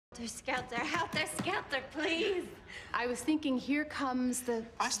helter skelter, please. I was thinking, here comes the...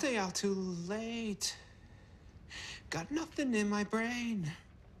 I stay out too late. Got nothing in my brain.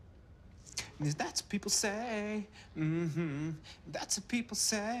 That's what people say. That's what people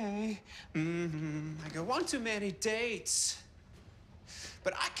say. I go on too many dates,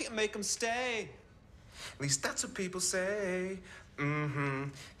 but I can't make them stay. At least that's what people say.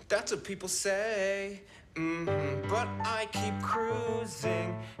 That's what people say. But I keep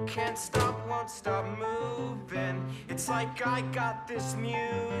cruising, can't stop, won't stop moving. It's like I got this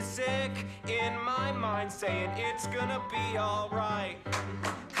music in my mind saying it's gonna be alright.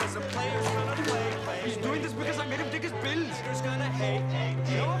 Cause a player's gonna play. He's doing this because I made him take his pills. Haters gonna hate.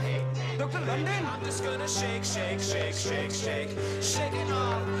 Dr. London. I'm just gonna shake, shake, shake, shake, shake. Shake it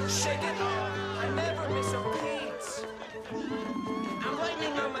off, shake it off. I never miss a beat. I'm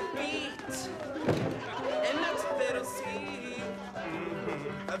lightning on my feet. And that's what they don't see.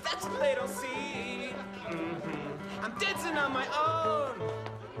 That's what they don't see. I'm dancing on my own.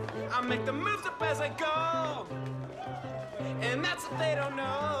 I make the moves up as I go. And that's what they don't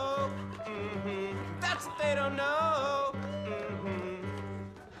know. That's what they don't know.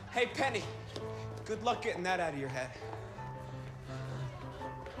 Hey, Penny, good luck getting that out of your head.